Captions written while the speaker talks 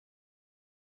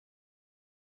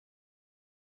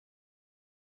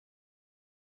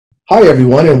Hi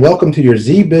everyone, and welcome to your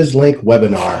Zbizlink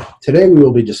webinar. Today we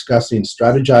will be discussing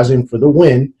Strategizing for the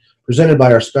Win, presented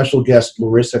by our special guest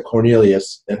Larissa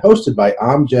Cornelius and hosted by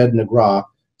Amjad Nagra,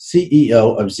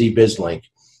 CEO of Zbizlink.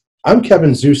 I'm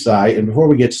Kevin Zusai, and before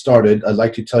we get started, I'd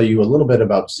like to tell you a little bit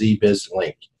about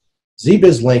Zbizlink.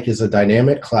 Zbizlink is a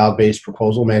dynamic cloud-based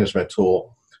proposal management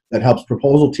tool that helps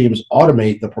proposal teams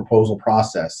automate the proposal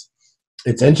process.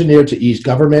 It's engineered to ease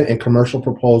government and commercial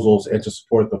proposals and to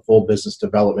support the full business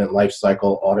development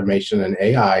lifecycle, automation, and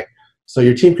AI, so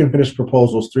your team can finish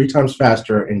proposals 3 times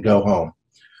faster and go home.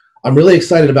 I'm really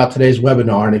excited about today's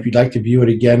webinar, and if you'd like to view it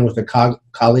again with a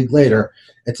colleague later,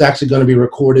 it's actually going to be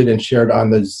recorded and shared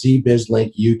on the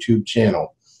Zbizlink YouTube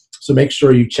channel. So make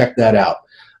sure you check that out.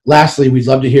 Lastly, we'd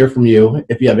love to hear from you.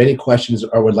 If you have any questions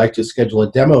or would like to schedule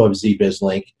a demo of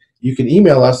Zbizlink, you can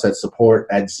email us at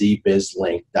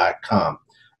support@zbizlink.com.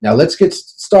 Now let's get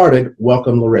started.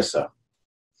 Welcome, Larissa.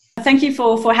 Thank you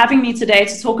for having me today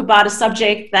to talk about a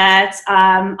subject that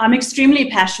I'm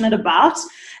extremely passionate about.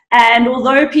 And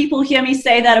although people hear me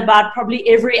say that about probably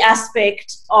every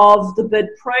aspect of the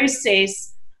bid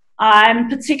process, I'm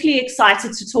particularly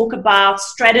excited to talk about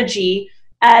strategy,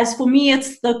 as for me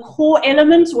it's the core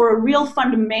element or a real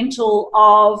fundamental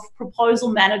of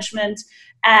proposal management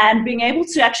and being able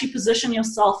to actually position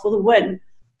yourself for the win.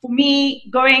 For me,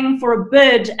 going for a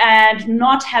bid and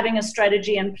not having a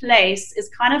strategy in place is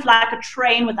kind of like a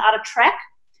train without a track.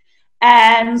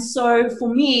 And so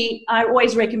for me, I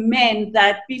always recommend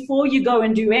that before you go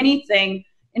and do anything,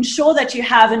 ensure that you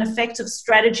have an effective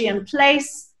strategy in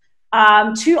place.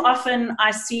 Too often I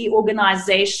see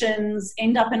organizations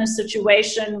end up in a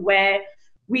situation where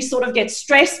we sort of get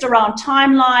stressed around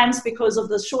timelines because of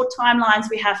the short timelines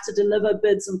we have to deliver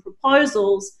bids and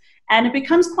proposals. And it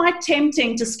becomes quite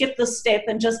tempting to skip this step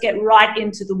and just get right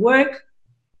into the work.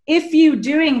 If you're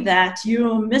doing that,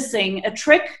 you're missing a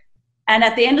trick. And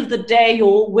at the end of the day,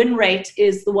 your win rate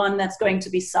is the one that's going to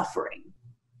be suffering.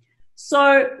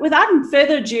 So without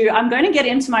further ado, I'm going to get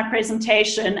into my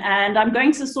presentation, and I'm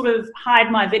going to sort of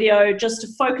hide my video just to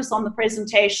focus on the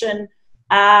presentation.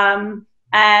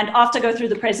 And after I go through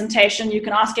the presentation, you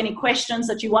can ask any questions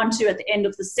that you want to at the end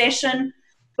of the session.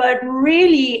 But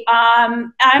really,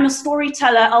 I'm a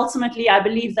storyteller. Ultimately, I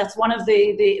believe that's one of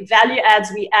the value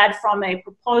adds we add from a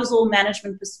proposal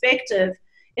management perspective,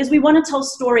 is we want to tell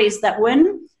stories that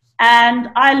win. And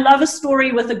I love a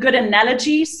story with a good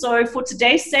analogy. So for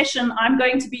today's session, I'm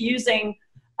going to be using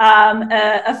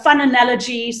a fun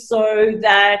analogy so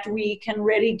that we can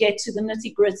really get to the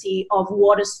nitty-gritty of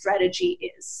what a strategy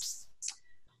is.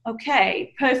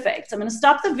 Okay, perfect. I'm going to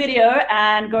stop the video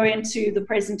and go into the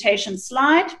presentation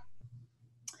slide.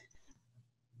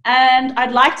 And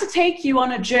I'd like to take you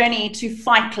on a journey to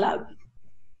Fight Club.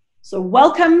 So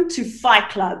welcome to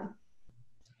Fight Club.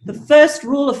 The first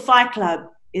rule of Fight Club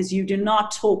is you do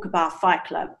not talk about Fight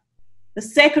Club. The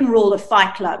second rule of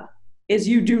Fight Club is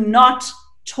you do not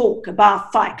talk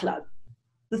about Fight Club.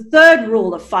 The third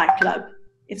rule of Fight Club,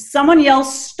 if someone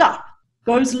yells stop,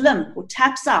 goes limp or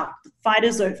taps out, the fight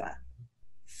is over.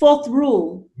 Fourth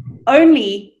rule,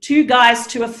 only 2 guys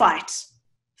to a fight.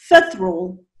 Fifth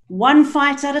rule, 1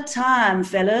 fight at a time,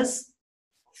 fellas.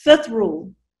 Fifth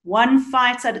rule,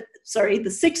 the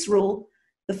sixth rule,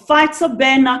 the fights are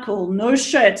bare knuckle, no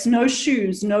shirts, no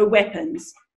shoes, no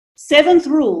weapons. Seventh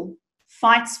rule,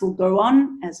 fights will go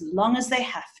on as long as they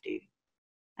have to.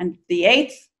 And the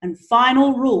 8th and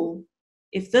final rule,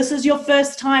 if this is your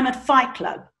first time at Fight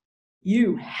Club,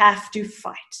 you have to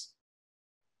fight.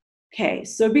 Okay,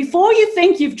 so before you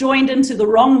think you've joined into the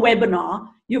wrong webinar,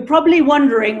 you're probably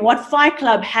wondering what Fight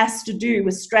Club has to do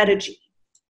with strategy.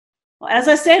 Well, as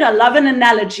I said, I love an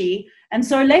analogy, and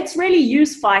so let's really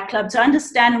use Fight Club to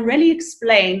understand and really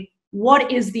explain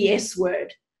what is the S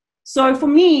word. So for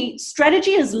me,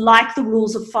 strategy is like the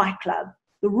rules of Fight Club.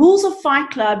 The rules of Fight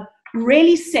Club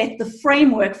really set the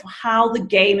framework for how the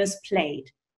game is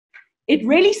played. It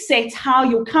really sets how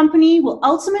your company will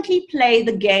ultimately play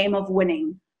the game of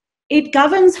winning. It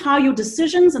governs how your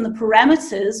decisions and the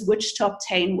parameters which to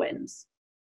obtain wins.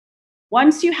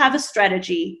 Once you have a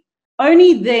strategy,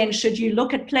 only then should you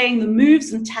look at playing the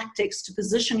moves and tactics to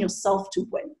position yourself to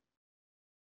win.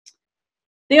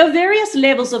 There are various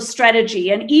levels of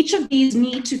strategy, and each of these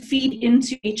need to feed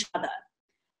into each other.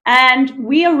 And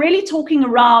we are really talking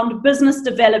around business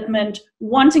development,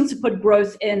 wanting to put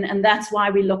growth in, and that's why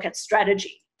we look at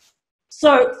strategy.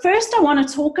 So first I want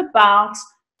to talk about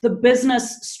the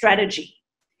business strategy.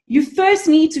 You first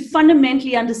need to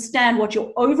fundamentally understand what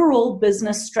your overall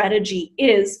business strategy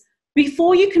is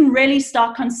before you can really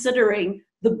start considering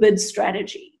the bid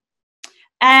strategy.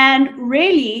 And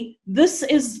really, this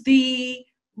is the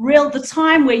the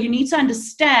time where you need to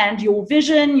understand your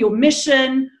vision, your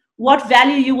mission, what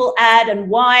value you will add, and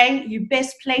why you're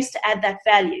best placed to add that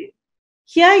value.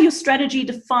 Here, your strategy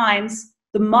defines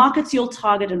the markets you'll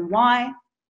target and why,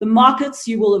 the markets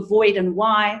you will avoid and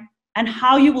why, and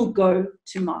how you will go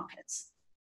to markets.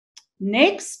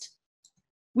 Next,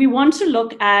 we want to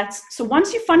look at, so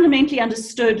once you fundamentally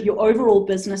understood your overall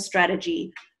business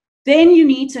strategy, then you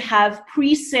need to have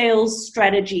pre-sales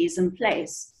strategies in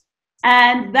place.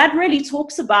 And that really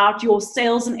talks about your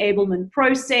sales enablement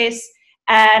process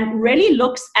and really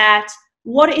looks at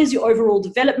what is your overall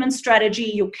development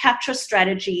strategy, your capture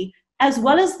strategy, as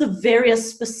well as the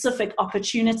various specific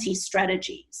opportunity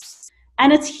strategies.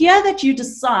 And it's here that you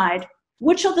decide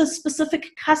which are the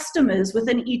specific customers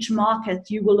within each market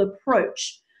you will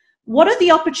approach. What are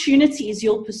the opportunities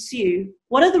you'll pursue?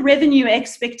 What are the revenue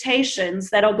expectations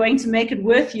that are going to make it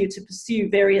worth you to pursue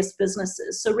various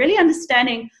businesses? So really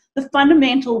understanding the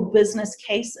fundamental business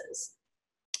cases.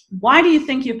 Why do you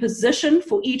think you're positioned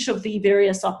for each of the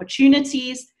various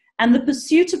opportunities, and the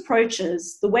pursuit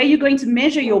approaches, the way you're going to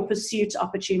measure your pursuit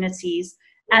opportunities,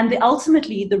 and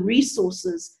ultimately the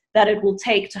resources that it will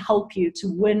take to help you to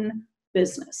win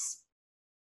business.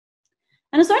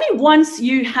 And it's only once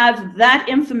you have that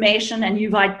information and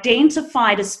you've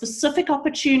identified a specific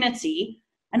opportunity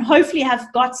and hopefully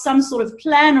have got some sort of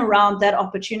plan around that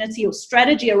opportunity or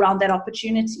strategy around that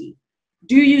opportunity,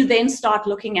 do you then start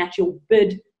looking at your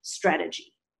bid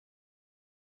strategy.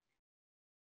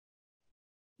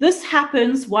 This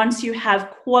happens once you have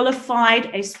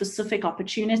qualified a specific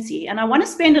opportunity. And I want to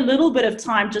spend a little bit of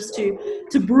time just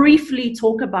to briefly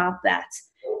talk about that.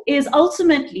 Is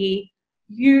ultimately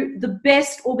the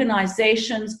best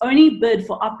organizations only bid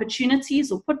for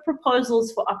opportunities or put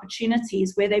proposals for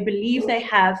opportunities where they believe they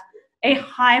have a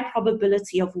high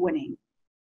probability of winning.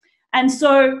 And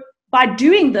so by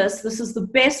doing this is the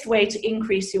best way to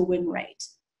increase your win rate.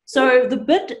 So the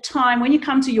bid time, when you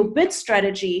come to your bid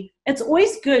strategy, it's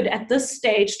always good at this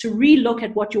stage to relook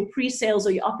at what your pre-sales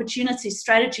or your opportunity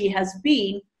strategy has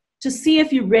been to see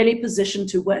if you're really positioned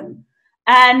to win.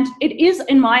 And it is,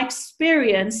 in my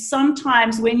experience,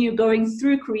 sometimes when you're going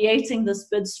through creating this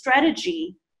bid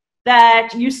strategy,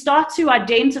 that you start to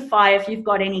identify if you've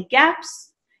got any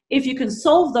gaps, if you can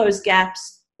solve those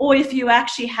gaps, or if you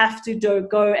actually have to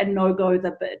go and no-go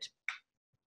the bid.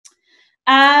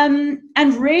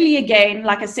 And really, again,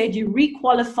 like I said, you're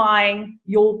requalifying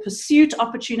your pursuit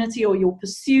opportunity or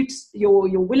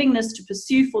your willingness to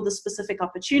pursue for the specific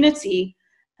opportunity.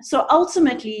 So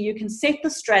ultimately, you can set the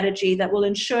strategy that will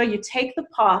ensure you take the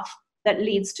path that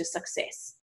leads to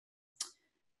success.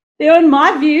 There are, in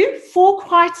my view, four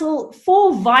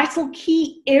vital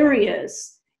key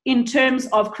areas in terms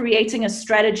of creating a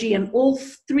strategy in all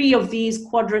three of these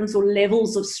quadrants or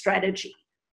levels of strategy.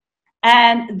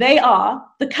 And they are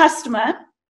the customer,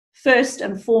 first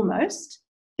and foremost.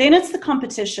 Then it's the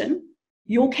competition,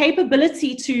 your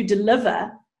capability to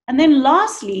deliver. And then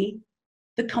lastly,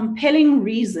 the compelling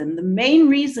reason, the main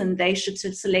reason they should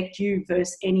select you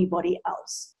versus anybody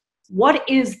else. What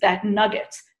is that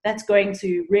nugget that's going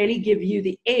to really give you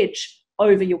the edge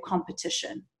over your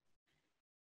competition?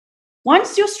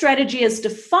 Once your strategy is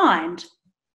defined,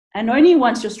 and only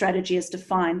once your strategy is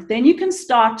defined, then you can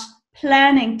start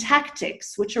planning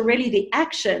tactics, which are really the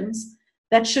actions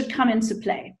that should come into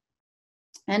play.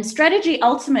 And strategy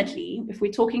ultimately, if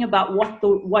we're talking about what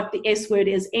the S word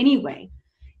is anyway,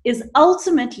 is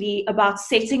ultimately about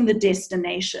setting the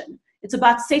destination. It's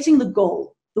about setting the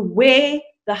goal, the where,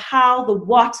 the how, the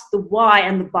what, the why,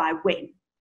 and the by when.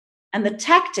 And the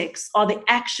tactics are the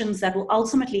actions that will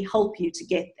ultimately help you to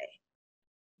get there.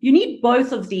 You need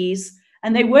both of these,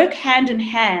 and they work hand in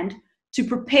hand to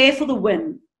prepare for the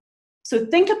win. So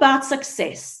think about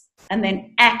success and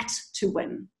then act to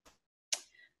win.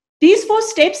 These 4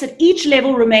 steps at each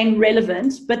level remain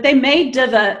relevant, but they may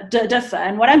differ.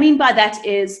 And what I mean by that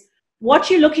is what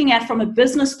you're looking at from a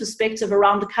business perspective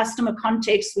around the customer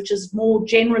context, which is more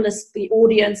generalist, the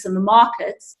audience and the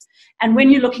markets. And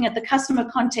when you're looking at the customer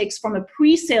context from a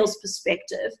pre-sales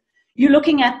perspective, you're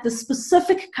looking at the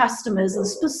specific customers and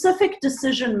specific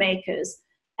decision makers,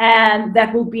 and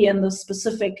that will be in the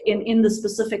specific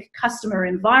customer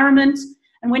environment.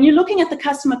 And when you're looking at the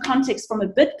customer context from a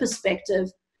bid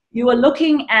perspective, you are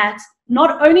looking at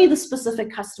not only the specific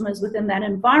customers within that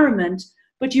environment,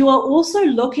 but you are also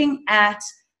looking at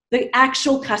the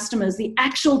actual customers, the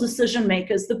actual decision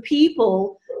makers, the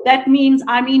people, that means,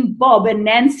 Bob and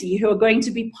Nancy, who are going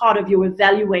to be part of your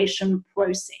evaluation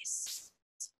process.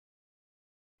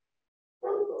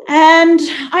 And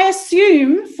I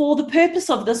assume for the purpose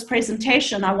of this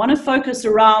presentation, I want to focus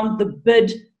around the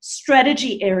bid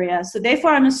strategy area. So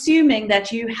therefore, I'm assuming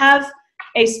that you have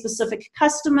a specific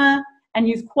customer and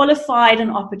you've qualified an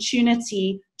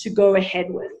opportunity to go ahead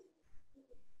with.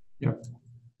 Yeah.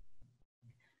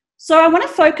 So I want to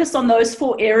focus on those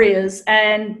 4 areas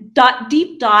and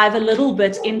deep dive a little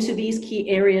bit into these key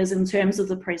areas in terms of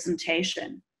the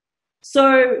presentation.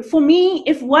 So for me,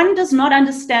 if one does not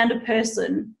understand a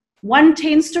person, one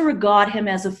tends to regard him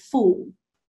as a fool.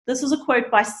 This is a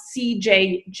quote by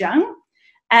C.J. Jung,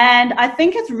 and I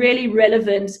think it's really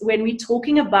relevant when we're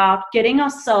talking about getting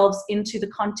ourselves into the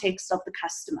context of the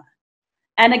customer.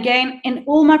 And again, in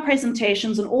all my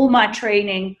presentations and all my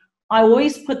training, I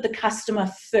always put the customer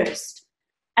first.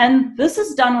 And this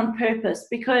is done on purpose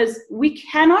because we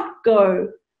cannot go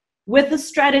with a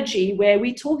strategy where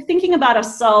we thinking about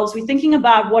ourselves, we're thinking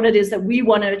about what it is that we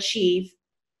want to achieve,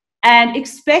 and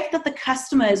expect that the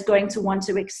customer is going to want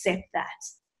to accept that.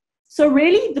 So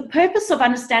really, the purpose of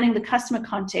understanding the customer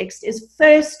context is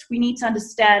first, we need to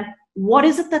understand what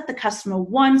is it that the customer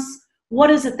wants, what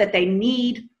is it that they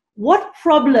need, what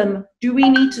problem do we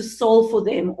need to solve for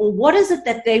them, or what is it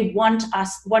that they want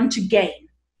to gain?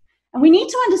 And we need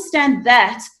to understand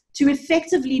that to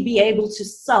effectively be able to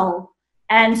sell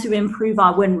and to improve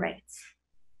our win rates.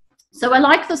 So I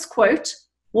like this quote,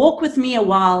 "Walk with me a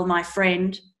while, my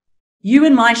friend. You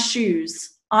in my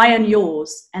shoes, I in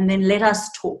yours, and then let us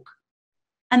talk."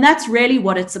 And that's really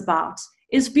what it's about,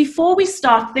 is before we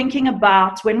start thinking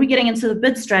about when we're getting into the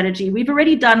bid strategy, we've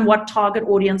already done what target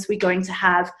audience we're going to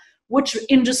have, which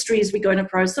industries we're going to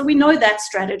approach. So we know that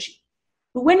strategy.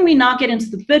 But when we now get into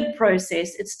the bid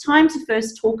process, it's time to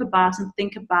first talk about and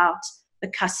think about the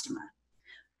customer.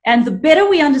 And the better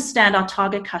we understand our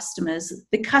target customers,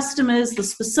 the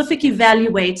specific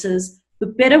evaluators, the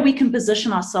better we can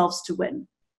position ourselves to win.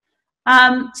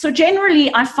 So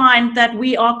generally, I find that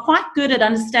we are quite good at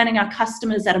understanding our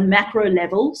customers at a macro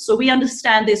level. So we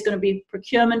understand there's going to be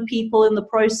procurement people in the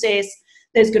process,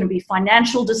 there's going to be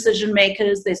financial decision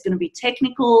makers, there's going to be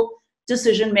technical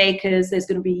decision makers, there's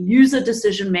going to be user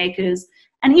decision makers.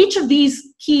 And each of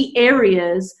these key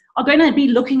areas are going to be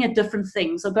looking at different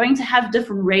things, are going to have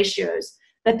different ratios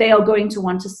that they are going to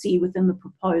want to see within the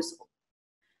proposal.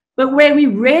 But where we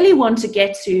really want to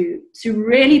get to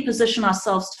really position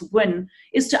ourselves to win,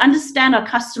 is to understand our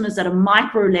customers at a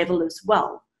micro level as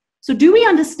well. So do we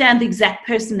understand the exact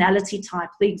personality type,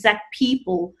 the exact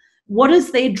people? What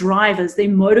is their drivers, their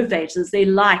motivators, their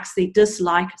likes, their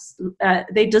dislikes?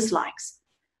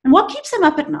 And what keeps them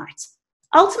up at night?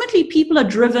 Ultimately, people are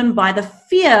driven by the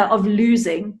fear of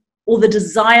losing or the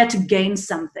desire to gain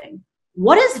something.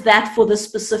 What is that for the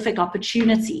specific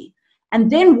opportunity? And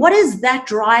then what is that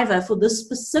driver for the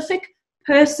specific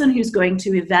person who's going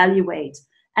to evaluate?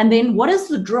 And then what is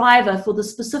the driver for the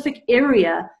specific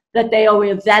area that they are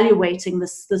evaluating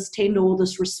this tender or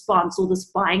this response or this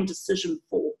buying decision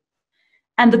for?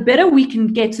 And the better we can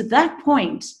get to that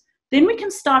point, then we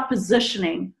can start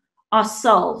positioning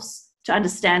ourselves to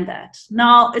understand that.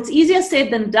 Now, it's easier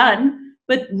said than done,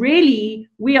 but really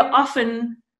we are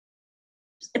often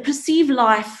perceive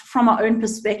life from our own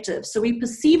perspective. So we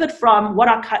perceive it from what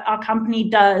our company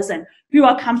does and who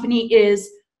our company is.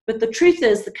 But the truth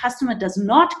is the customer does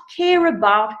not care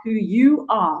about who you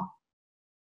are,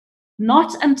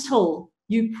 not until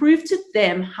you prove to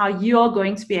them how you are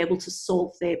going to be able to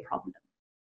solve their problem.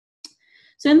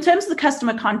 So in terms of the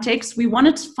customer context, we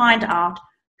wanted to find out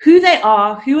who they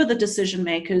are, who are the decision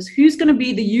makers, who's going to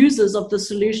be the users of the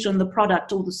solution, the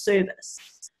product, or the service.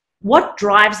 What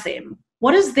drives them?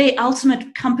 What is their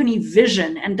ultimate company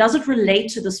vision, and does it relate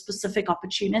to the specific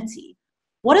opportunity?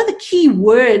 What are the key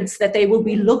words that they will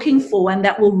be looking for and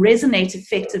that will resonate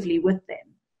effectively with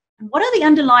them? And what are the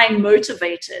underlying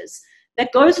motivators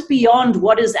that goes beyond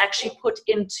what is actually put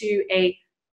into a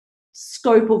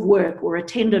scope of work or a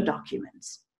tender document?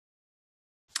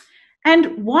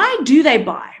 And why do they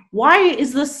buy? Why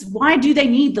do they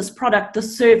need this product,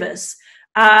 this service?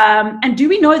 And do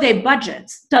we know their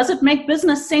budget? Does it make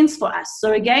business sense for us?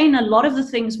 So again, a lot of the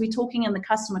things we're talking in the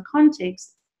customer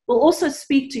context will also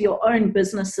speak to your own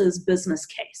business's business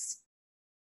case.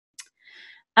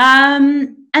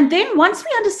 And then once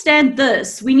we understand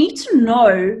this, we need to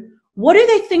know, what do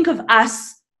they think of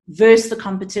us versus the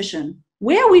competition?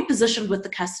 Where are we positioned with the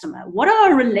customer? What are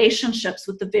our relationships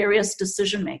with the various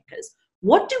decision makers?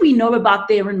 What do we know about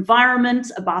their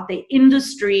environment, about their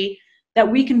industry,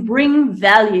 that we can bring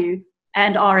value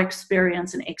and our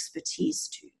experience and expertise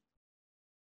to?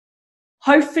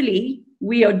 Hopefully,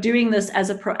 we are doing this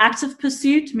as a proactive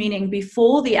pursuit, meaning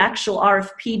before the actual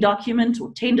RFP document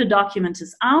or tender document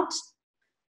is out,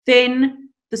 then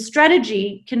the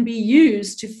strategy can be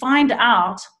used to find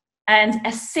out and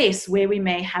assess where we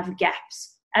may have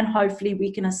gaps. And hopefully we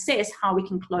can assess how we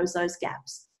can close those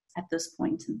gaps at this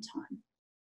point in time.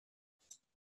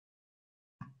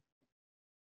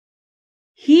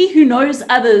 He who knows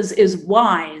others is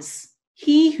wise.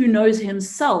 He who knows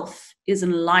himself is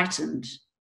enlightened.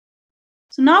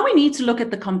 So now we need to look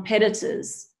at the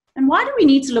competitors. And why do we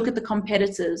need to look at the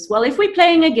competitors? Well, if we're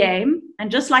playing a game,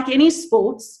 and just like any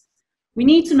sports, we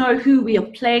need to know who we are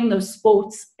playing those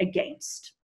sports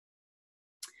against.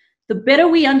 The better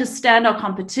we understand our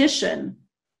competition,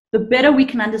 the better we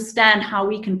can understand how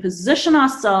we can position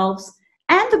ourselves,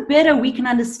 and the better we can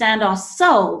understand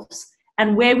ourselves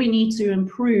and where we need to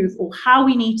improve or how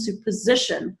we need to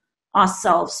position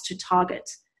ourselves to target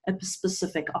a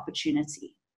specific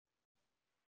opportunity.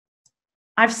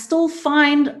 I still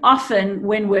find often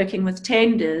when working with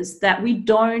tenders that we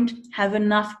don't have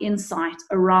enough insight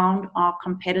around our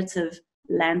competitive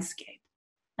landscape.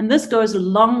 And this goes a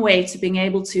long way to being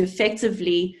able to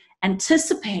effectively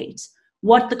anticipate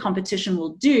what the competition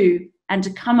will do and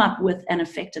to come up with an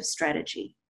effective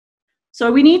strategy.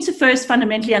 So we need to first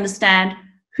fundamentally understand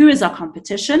who is our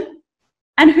competition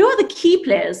and who are the key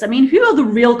players. I mean, who are the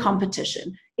real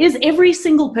competition? Is every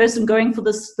single person going for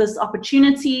this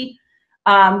opportunity?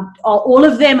 Are all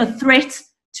of them a threat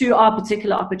to our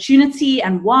particular opportunity,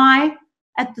 and why?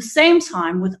 At the same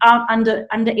time, without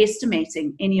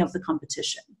underestimating any of the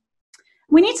competition.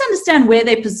 We need to understand where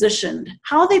they're positioned,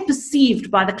 how they're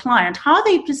perceived by the client, how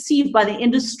they're perceived by the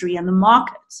industry and the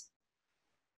market,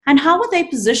 and how would they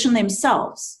position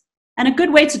themselves. And a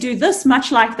good way to do this,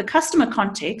 much like the customer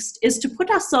context, is to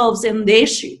put ourselves in their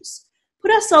shoes,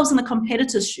 put ourselves in the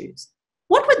competitor's shoes.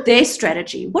 What would their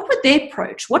strategy, what would their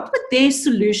approach, what would their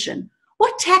solution,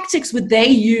 what tactics would they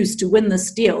use to win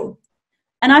this deal?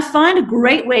 And I find a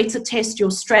great way to test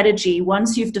your strategy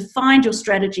once you've defined your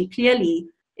strategy clearly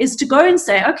is to go and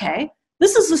say, okay,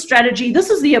 this is the strategy, this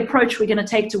is the approach we're going to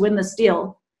take to win this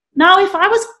deal. Now, if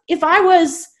I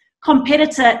was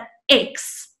competitor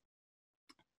X,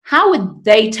 how would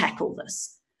they tackle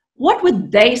this? What would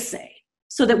they say?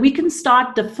 So that we can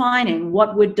start defining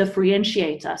what would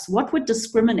differentiate us, what would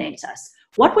discriminate us,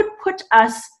 what would put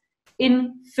us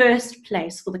in first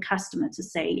place for the customer to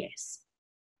say yes.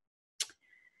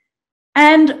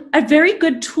 And a very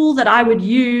good tool that I would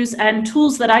use, and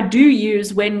tools that I do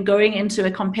use when going into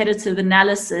a competitive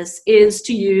analysis, is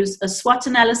to use a SWOT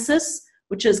analysis,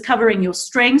 which is covering your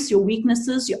strengths, your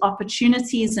weaknesses, your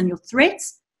opportunities, and your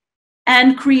threats,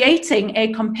 and creating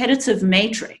a competitive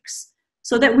matrix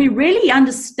so that we really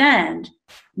understand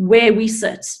where we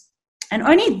sit. And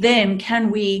only then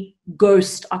can we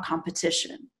ghost our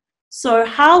competition. So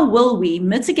how will we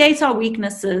mitigate our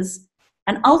weaknesses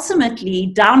and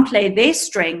ultimately downplay their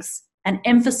strengths and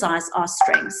emphasize our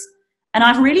strengths? And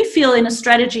I really feel in a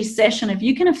strategy session, if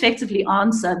you can effectively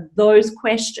answer those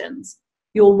questions,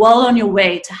 you're well on your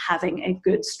way to having a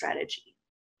good strategy.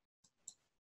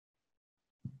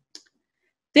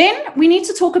 Then we need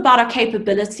to talk about our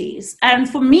capabilities. And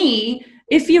for me,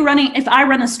 if I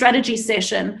run a strategy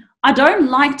session, I don't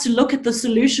like to look at the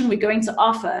solution we're going to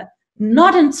offer,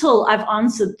 not until I've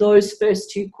answered those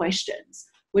first two questions,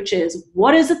 which is,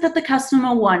 what is it that the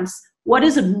customer wants? What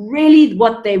is it really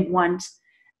what they want?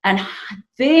 And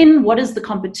then what is the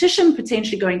competition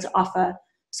potentially going to offer,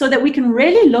 so that we can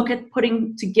really look at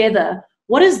putting together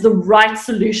what is the right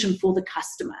solution for the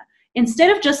customer.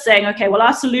 Instead of just saying, okay, well,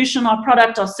 our solution, our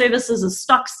product, our services is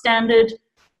stock standard,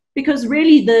 because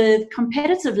really the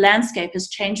competitive landscape has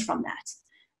changed from that.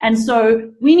 And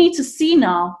so we need to see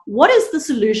now, what is the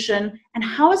solution and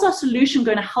how is our solution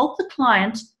going to help the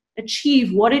client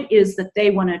achieve what it is that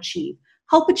they want to achieve,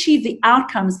 help achieve the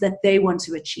outcomes that they want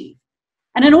to achieve.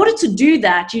 And in order to do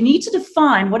that, you need to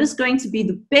define what is going to be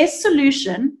the best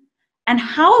solution and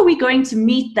how are we going to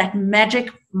meet that magic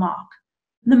mark.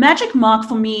 The magic mark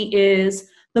for me is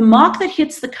the mark that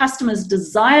hits the customer's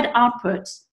desired output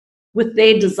with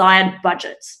their desired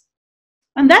budget.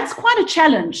 And that's quite a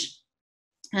challenge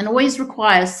and always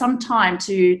requires some time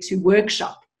to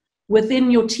workshop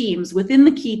within your teams, within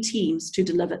the key teams, to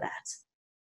deliver that.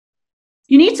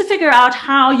 You need to figure out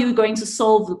how you're going to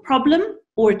solve the problem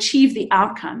or achieve the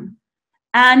outcome.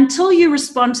 And until you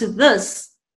respond to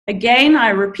this, again, I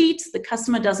repeat, the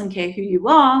customer doesn't care who you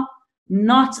are,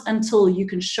 not until you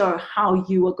can show how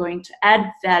you are going to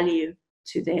add value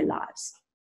to their lives.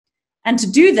 And to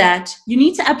do that, you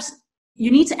need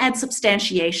to add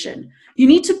substantiation. You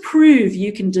need to prove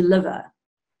you can deliver.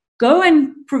 Go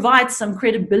and provide some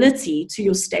credibility to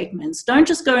your statements. Don't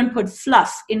just go and put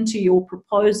fluff into your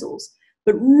proposals,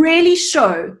 but really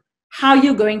show how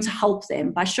you're going to help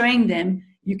them by showing them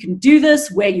you can do this,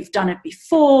 where you've done it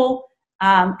before,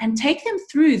 and take them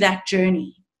through that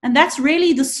journey. And that's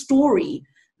really the story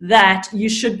that you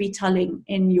should be telling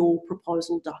in your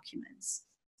proposal documents.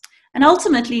 And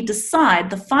ultimately decide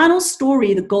the final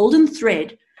story, the golden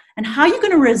thread, and how you're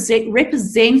going to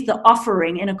represent the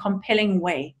offering in a compelling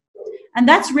way. And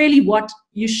that's really what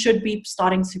you should be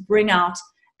starting to bring out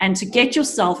and to get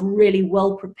yourself really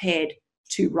well prepared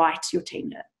to write your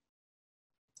tender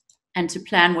and to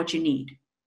plan what you need.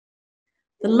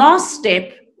 The last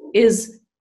step is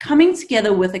coming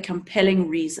together with a compelling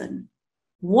reason.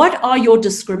 What are your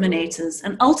discriminators?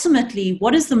 And ultimately,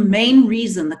 what is the main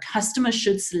reason the customer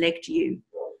should select you?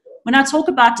 When I talk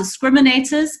about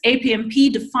discriminators,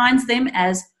 APMP defines them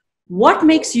as what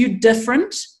makes you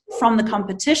different from the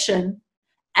competition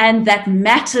and that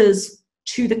matters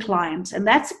to the client. And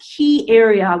that's a key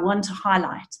area I want to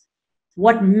highlight.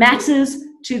 What matters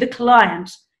to the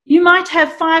client. You might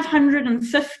have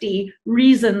 550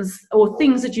 reasons or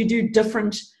things that you do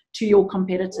different to your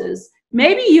competitors.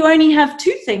 Maybe you only have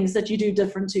 2 things that you do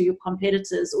different to your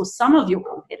competitors or some of your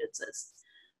competitors.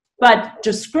 But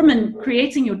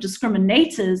creating your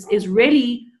discriminators is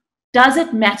really, does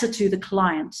it matter to the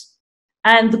client?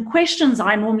 And the questions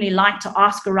I normally like to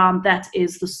ask around that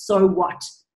is the so what.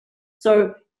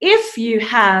 So if you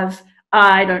have,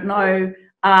 I don't know,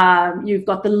 you've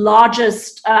got the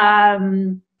largest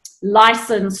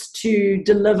license to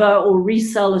deliver or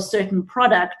resell a certain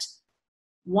product,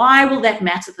 why will that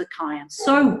matter to the client?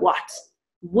 So what?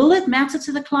 Will it matter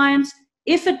to the client?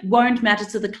 If it won't matter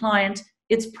to the client,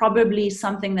 it's probably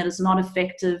something that is not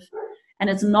effective and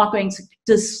it's not going to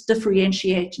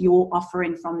differentiate your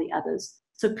offering from the others.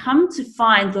 So come to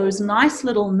find those nice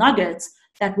little nuggets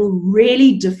that will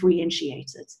really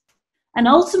differentiate it. And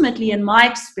ultimately, in my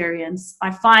experience,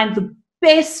 I find the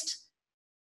best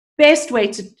way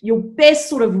to, your best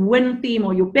sort of win theme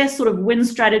or your best sort of win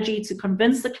strategy to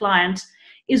convince the client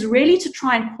is really to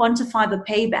try and quantify the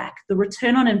payback, the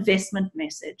return on investment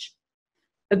message.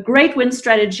 A great win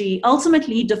strategy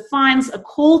ultimately defines a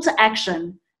call to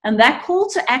action, and that call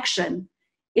to action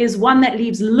is one that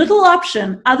leaves little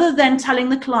option other than telling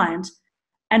the client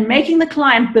and making the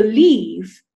client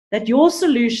believe that your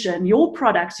solution, your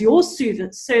products, your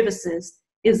services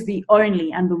is the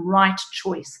only and the right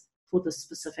choice for the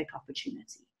specific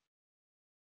opportunity.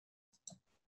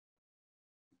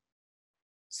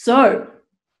 So,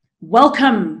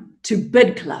 welcome to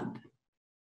Bid Club.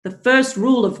 The first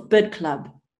rule of Bid Club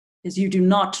is you do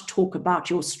not talk about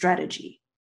your strategy.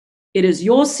 It is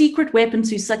your secret weapon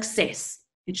to success.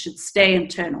 It should stay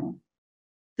internal.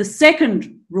 The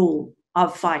second rule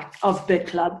of Bid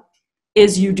Club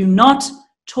is you do not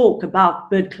talk about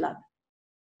Bid Club.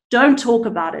 Don't talk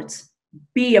about it.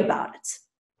 Be about it.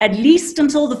 At least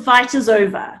until the fight is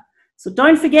over. So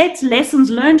don't forget, lessons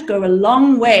learned go a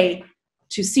long way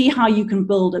to see how you can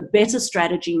build a better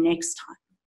strategy next time.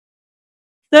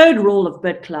 Third rule of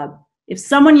Bid Club, if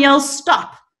someone yells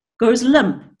stop, goes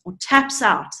limp, or taps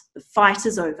out, the fight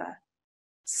is over.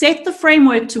 Set the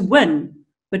framework to win,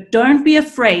 but don't be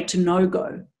afraid to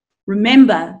no-go.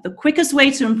 Remember, the quickest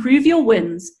way to improve your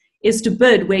wins is to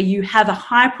bid where you have a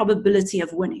high probability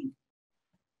of winning.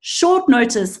 Short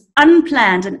notice,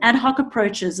 unplanned, and ad hoc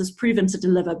approaches is proven to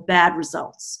deliver bad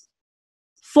results.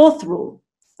 Fourth rule,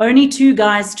 only 2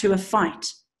 guys to a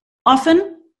fight.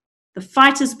 Often, the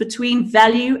fight is between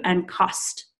value and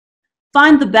cost.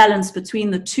 Find the balance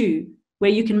between the two where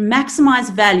you can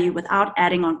maximize value without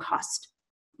adding on cost.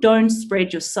 Don't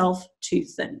spread yourself too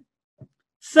thin.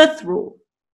 Fifth rule,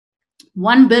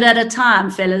 1 bid at a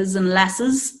time, fellas and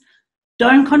lasses.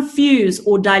 Don't confuse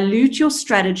or dilute your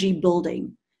strategy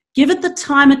building. Give it the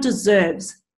time it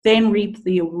deserves, then reap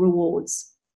the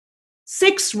rewards.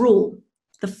 Sixth rule,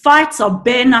 the fights are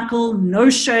bare knuckle, no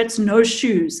shirts, no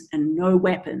shoes, and no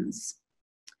weapons.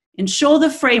 Ensure the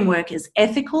framework is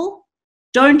ethical.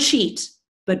 Don't cheat,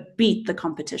 but beat the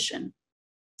competition.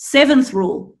 Seventh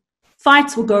rule,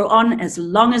 fights will go on as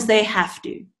long as they have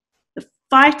to. The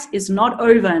fight is not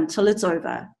over until it's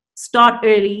over. Start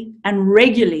early and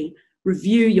regularly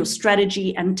review your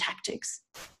strategy and tactics.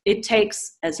 It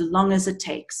takes as long as it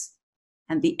takes.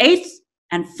 And the 8th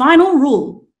and final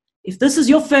rule, if this is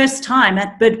your first time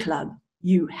at Bid Club,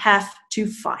 you have to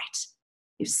fight.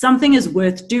 If something is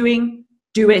worth doing,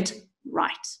 do it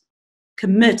right.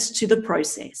 Commit to the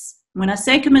process. When I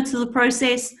say commit to the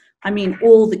process, I mean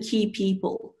all the key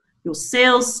people, your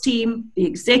sales team, the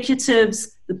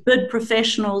executives, the bid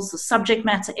professionals, the subject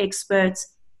matter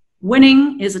experts.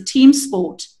 Winning is a team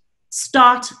sport.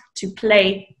 Start to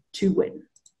play to win.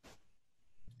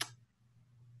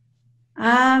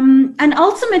 And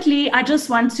ultimately, I just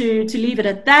want to leave it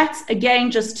at that. Again,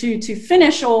 just to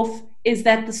finish off, is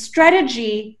that the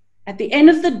strategy at the end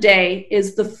of the day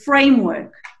is the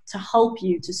framework to help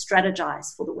you to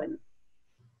strategize for the win.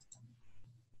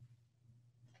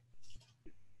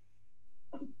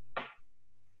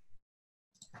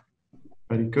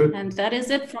 Very good. And that is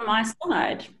it from my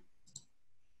side.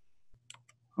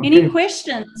 Okay. Any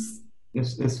questions?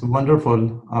 It's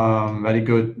wonderful. Very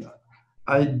good.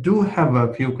 I do have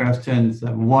a few questions.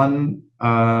 One,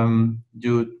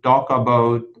 you talk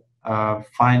about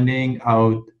finding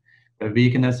out the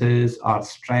weaknesses or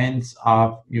strengths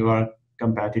of your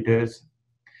competitors.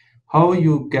 How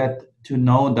you get to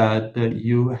know that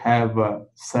you have a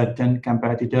certain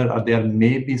competitor, or there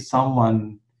may be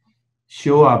someone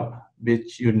show up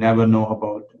which you never know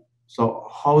about? So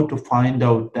how to find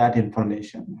out that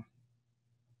information?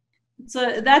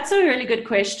 So that's a really good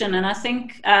question. And I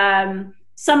think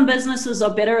some businesses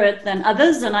are better at it than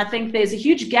others. And I think there's a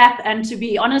huge gap. And to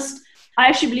be honest, I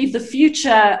actually believe the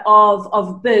future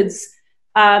of bids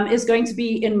is going to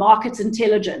be in market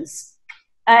intelligence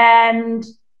and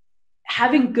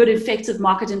having good, effective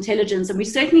market intelligence. And we're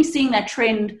certainly seeing that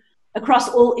trend across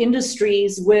all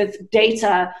industries with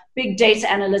data, big data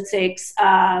analytics,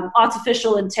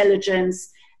 artificial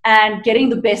intelligence, and getting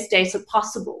the best data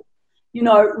possible. You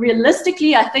know,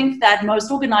 realistically, I think that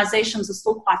most organizations are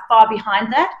still quite far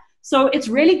behind that. So it's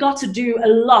really got to do a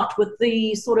lot with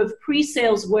the sort of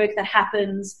pre-sales work that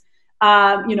happens,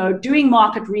 you know, doing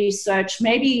market research,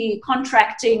 maybe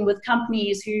contracting with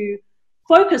companies who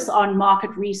focus on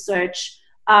market research,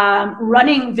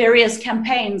 running various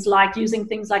campaigns, like using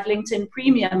things like LinkedIn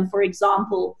Premium, for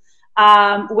example,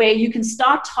 where you can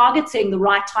start targeting the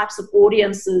right types of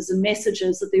audiences and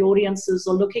messages that the audiences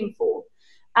are looking for.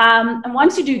 And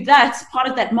once you do that, part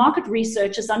of that market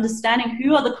research is understanding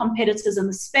who are the competitors in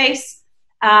the space.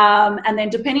 And then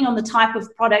depending on the type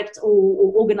of product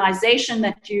or organization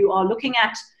that you are looking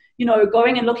at, you know,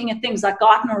 going and looking at things like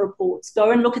Gartner reports,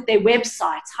 go and look at their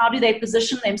websites. How do they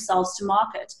position themselves to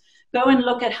market? Go and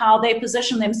look at how they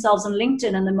position themselves on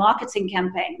LinkedIn and the marketing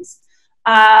campaigns.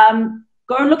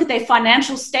 Go and look at their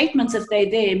financial statements if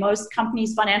they're there. Most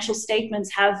companies' financial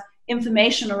statements have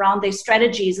information around their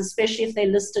strategies, especially if they're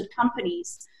listed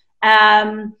companies.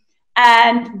 And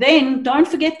then don't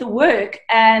forget the work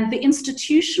and the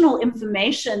institutional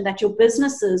information that your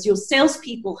businesses, your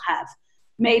salespeople have.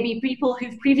 Maybe people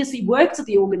who've previously worked at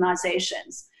the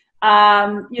organizations.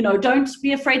 You know, don't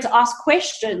be afraid to ask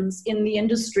questions in the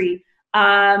industry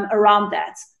around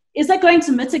that. Is that going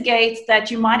to mitigate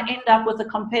that you might end up with a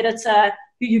competitor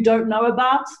who you don't know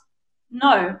about?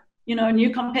 No. You know, new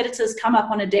competitors come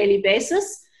up on a daily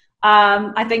basis.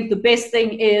 I think the best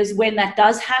thing is when that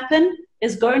does happen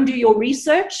is go and do your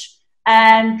research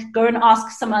and go and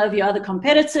ask some of your other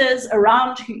competitors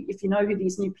around if you know who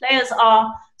these new players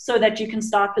are, so that you can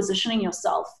start positioning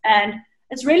yourself. And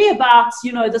it's really about,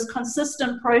 you know, this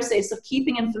consistent process of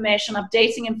keeping information,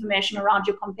 updating information around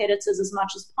your competitors as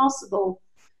much as possible,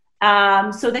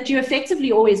 so that you're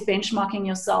effectively always benchmarking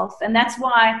yourself. And that's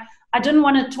why I didn't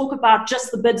want to talk about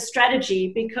just the bid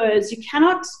strategy, because you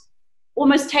cannot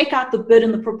almost take out the bid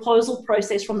and the proposal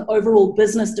process from the overall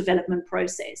business development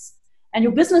process. And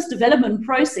your business development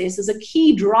process is a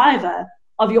key driver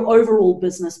of your overall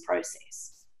business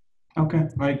process. Okay,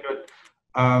 very good.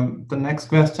 The next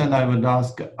question I would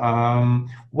ask,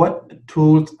 what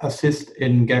tools assist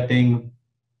in getting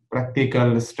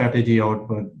practical strategy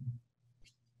output?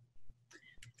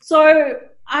 So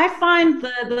I find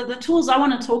the tools I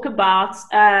want to talk about,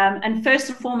 and first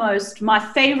and foremost, my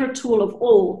favorite tool of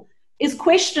all is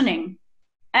questioning.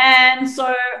 And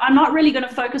so I'm not really going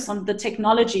to focus on the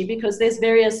technology, because there's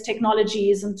various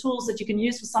technologies and tools that you can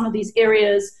use for some of these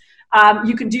areas.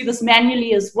 You can do this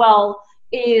manually as well.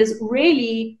 Is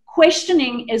really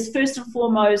questioning is first and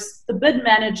foremost the bid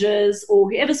managers or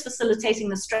whoever's facilitating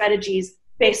the strategy's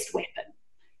best weapon.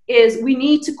 Is we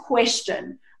need to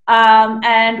question.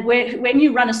 And when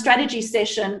you run a strategy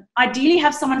session, ideally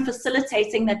have someone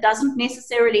facilitating that doesn't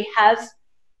necessarily have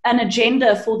an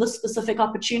agenda for the specific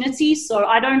opportunity. So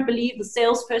I don't believe the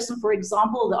salesperson, for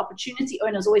example, the opportunity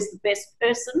owner is always the best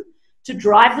person to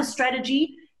drive the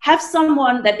strategy. Have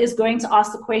someone that is going to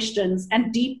ask the questions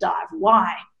and deep dive.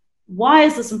 Why? Why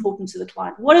is this important to the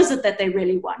client? What is it that they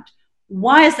really want?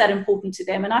 Why is that important to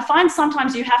them? And I find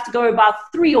sometimes you have to go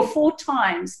about 3 or 4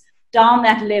 times down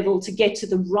that level to get to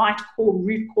the right core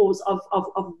root cause of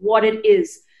what it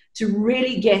is to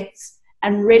really get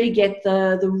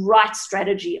the right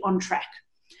strategy on track.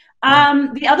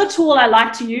 The other tool I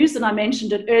like to use, and I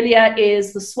mentioned it earlier,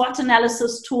 is the SWOT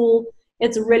analysis tool.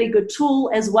 It's a really good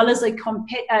tool, as well as a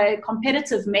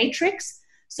competitive matrix.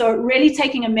 So really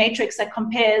taking a matrix that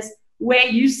compares where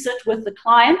you sit with the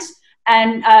client,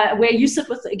 and where you sit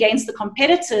against the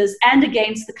competitors and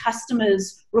against the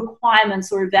customer's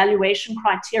requirements or evaluation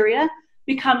criteria,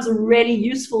 becomes a really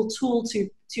useful tool to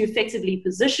effectively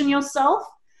position yourself.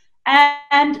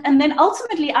 And then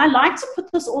ultimately, I like to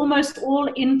put this almost all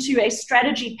into a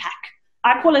strategy pack.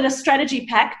 I call it a strategy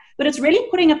pack, but it's really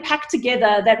putting a pack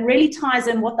together that really ties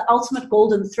in what the ultimate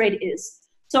golden thread is.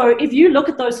 So if you look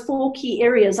at those 4 key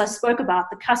areas I spoke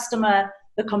about, the customer,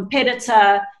 the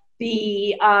competitor,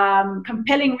 the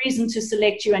compelling reason to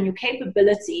select you, and your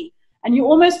capability, and you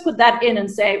almost put that in and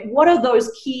say, what are those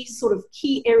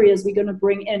key areas we're going to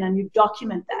bring in, and you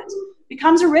document that.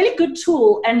 Becomes a really good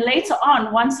tool, and later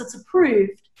on, once it's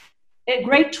approved, a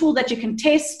great tool that you can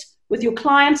test with your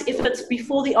client if it's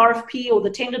before the RFP or the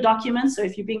tender document. So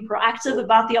if you're being proactive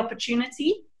about the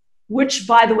opportunity, which,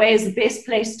 by the way, is the best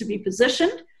place to be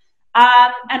positioned.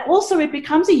 And also it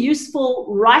becomes a useful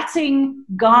writing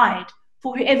guide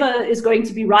for whoever is going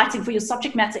to be writing, for your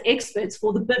subject matter experts,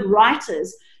 for the bid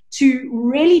writers, to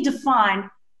really define,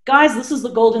 guys, this is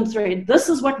the golden thread. This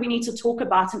is what we need to talk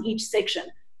about in each section.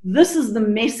 This is the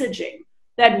messaging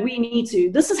that we need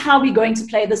to, this is how we're going to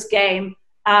play this game.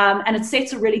 And it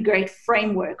sets a really great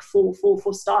framework for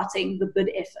starting the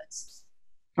bid efforts.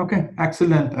 Okay,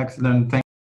 excellent. Thank you.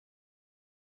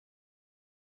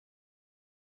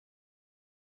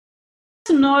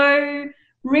 To know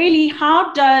really,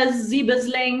 how does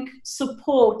Zbizlink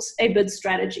support a bid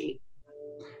strategy?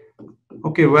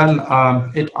 Okay,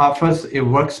 well, it offers a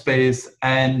workspace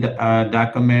and a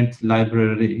document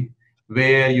library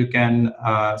where you can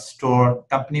store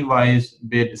company-wise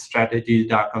bid strategy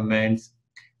documents,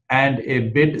 and a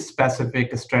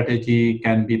bid-specific strategy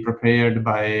can be prepared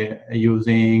by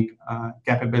using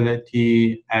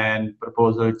capability and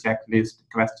proposal checklist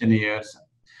questionnaires.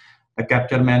 The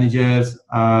capture managers'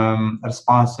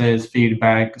 responses,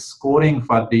 feedback, scoring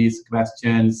for these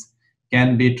questions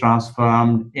can be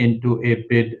transformed into a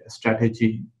bid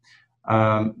strategy.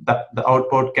 The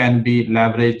output can be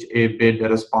leverage a bid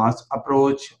response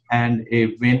approach and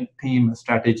a win theme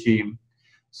strategy.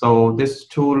 So this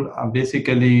tool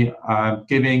basically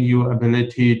giving you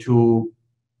ability to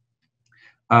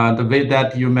the way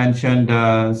that you mentioned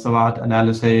SWOT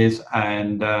analysis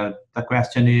and the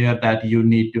questionnaire that you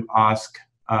need to ask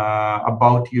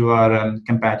about your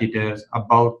competitors,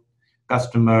 about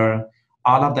customer,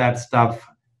 all of that stuff.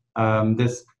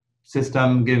 This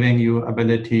system giving you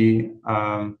ability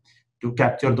to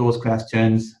capture those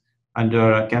questions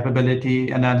under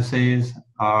capability analysis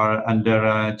or under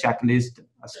a checklist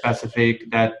specific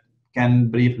that can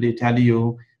briefly tell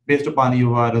you, based upon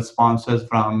your responses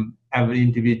from every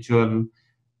individual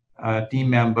team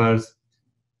members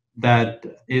that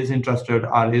is interested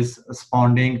or is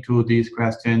responding to these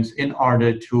questions in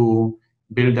order to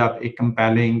build up a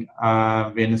compelling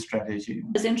win strategy.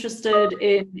 I was interested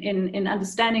in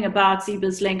understanding about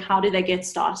Zbizlink. How do they get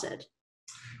started?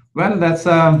 Well, that's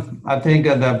I think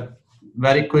the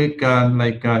very quick,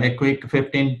 a quick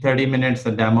 15-30 minutes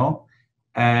demo.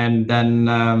 And then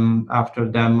after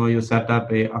demo, you set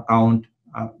up a account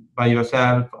by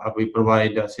yourself. We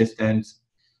provide assistance,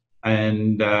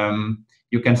 and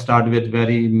you can start with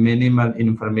very minimal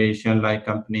information like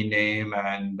company name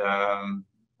and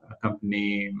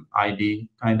company ID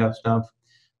kind of stuff.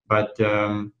 But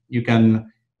you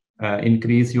can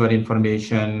increase your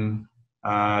information,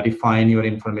 refine your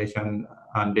information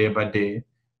on day by day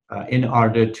in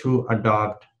order to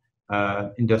adopt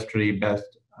industry best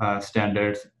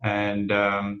standards and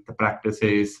the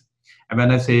practices. And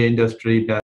when I say industry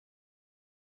best